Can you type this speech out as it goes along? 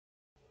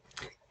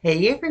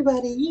Hey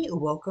everybody,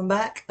 welcome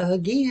back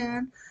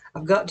again.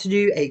 I've got to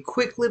do a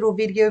quick little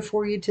video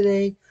for you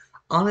today.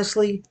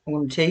 Honestly, I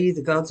want to tell you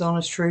the God's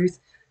honest truth.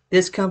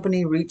 This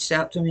company reached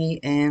out to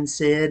me and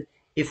said,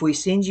 if we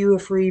send you a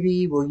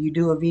freebie, will you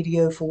do a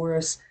video for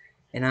us?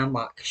 And I'm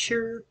like,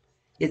 sure.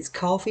 It's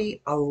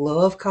coffee. I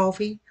love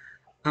coffee.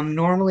 I'm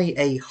normally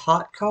a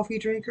hot coffee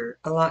drinker.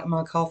 I like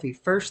my coffee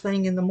first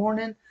thing in the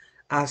morning.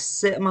 I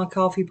set my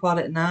coffee pot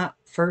at night.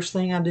 First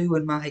thing I do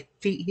when my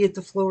feet hit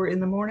the floor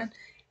in the morning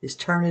is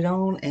turn it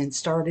on and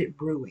start it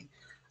brewing.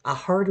 I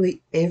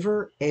hardly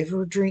ever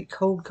drink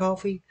cold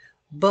coffee,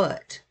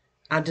 but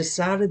I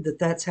decided that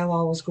that's how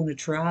I was going to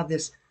try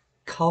this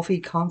coffee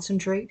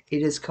concentrate.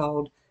 It is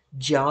called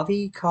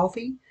Javy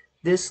Coffee.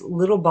 This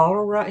little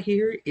bottle right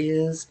here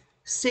is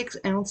 6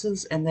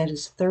 ounces and that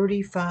is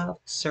 35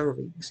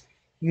 servings.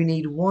 You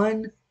need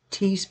 1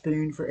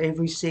 teaspoon for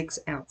every 6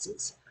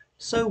 ounces.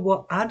 So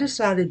what I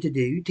decided to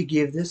do to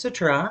give this a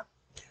try,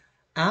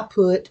 I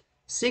put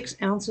 6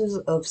 ounces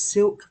of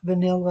silk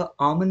vanilla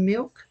almond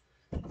milk,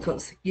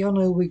 because y'all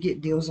know we get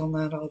deals on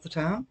that all the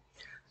time.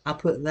 I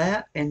put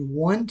that and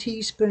 1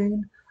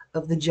 teaspoon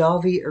of the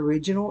Javy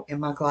Original in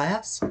my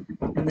glass,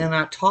 and then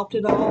I topped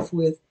it off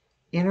with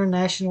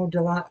International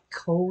Delight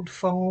Cold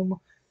Foam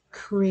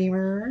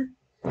Creamer,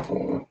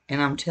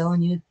 and I'm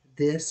telling you,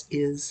 this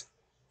is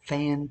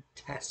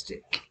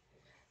fantastic.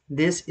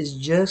 This is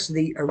just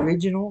the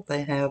original.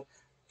 They have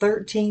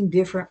 13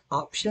 different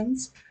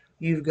options.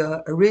 You've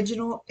got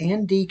original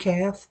and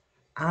decaf.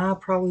 I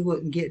probably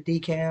wouldn't get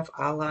decaf.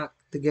 I like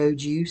the Go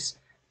Juice.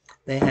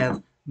 They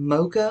have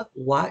mocha,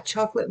 white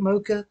chocolate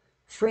mocha,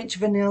 French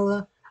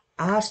vanilla,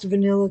 iced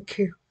vanilla,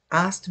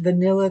 iced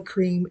vanilla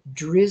cream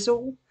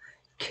drizzle,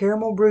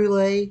 caramel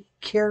brulee,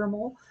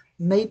 caramel,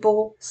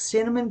 maple,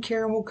 cinnamon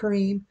caramel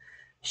cream,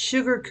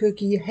 sugar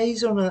cookie,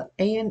 hazelnut,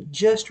 and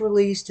just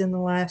released in the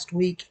last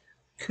week,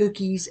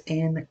 cookies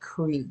and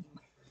cream.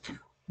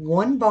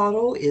 One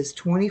bottle is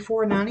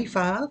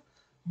 $24.95,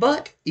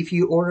 but if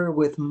you order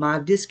with my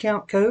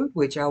discount code,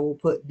 which I will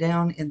put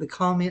down in the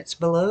comments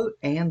below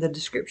and the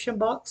description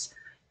box,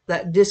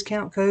 that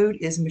discount code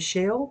is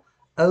Michelle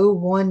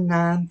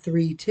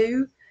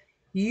 01932,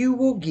 you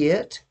will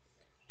get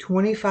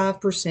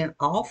 25%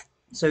 off.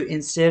 So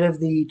instead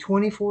of the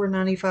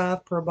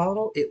 $24.95 per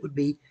bottle, it would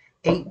be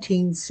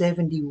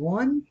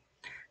 $18.71.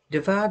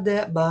 Divide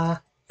that by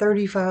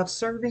 35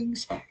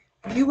 servings,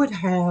 you would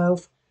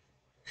have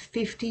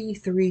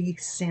 53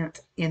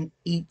 cents in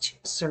each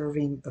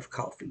serving of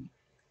coffee.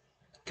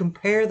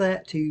 Compare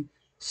that to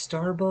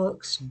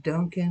Starbucks,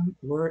 Dunkin',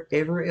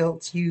 wherever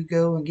else you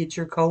go and get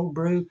your cold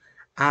brew.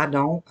 I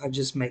don't. I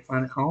just make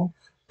mine at home.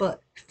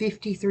 But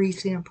 53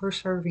 cents per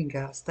serving,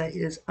 guys. That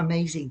is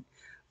amazing.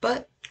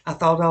 But I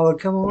thought I would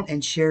come on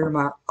and share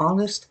my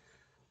honest,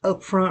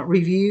 upfront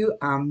review.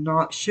 I'm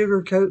not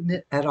sugarcoating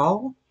it at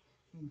all.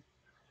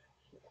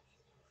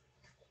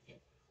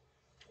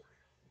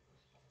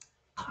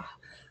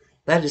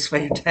 That is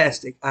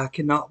fantastic. I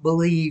cannot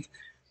believe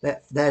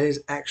that that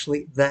is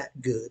actually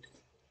that good.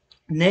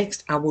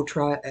 Next, I will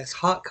try it as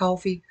hot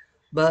coffee,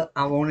 but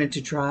I wanted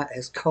to try it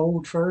as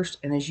cold first.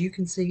 And as you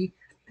can see,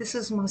 this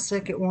is my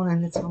second one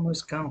and it's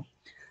almost gone.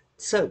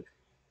 So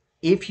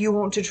if you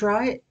want to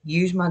try it,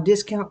 use my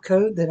discount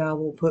code that I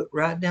will put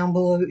right down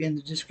below in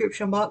the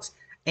description box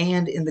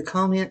and in the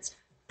comments.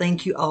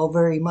 Thank you all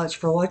very much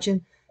for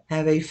watching.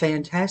 Have a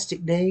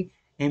fantastic day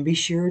and be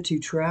sure to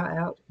try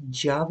out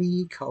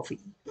Javy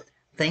Coffee.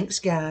 Thanks,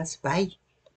 guys. Bye.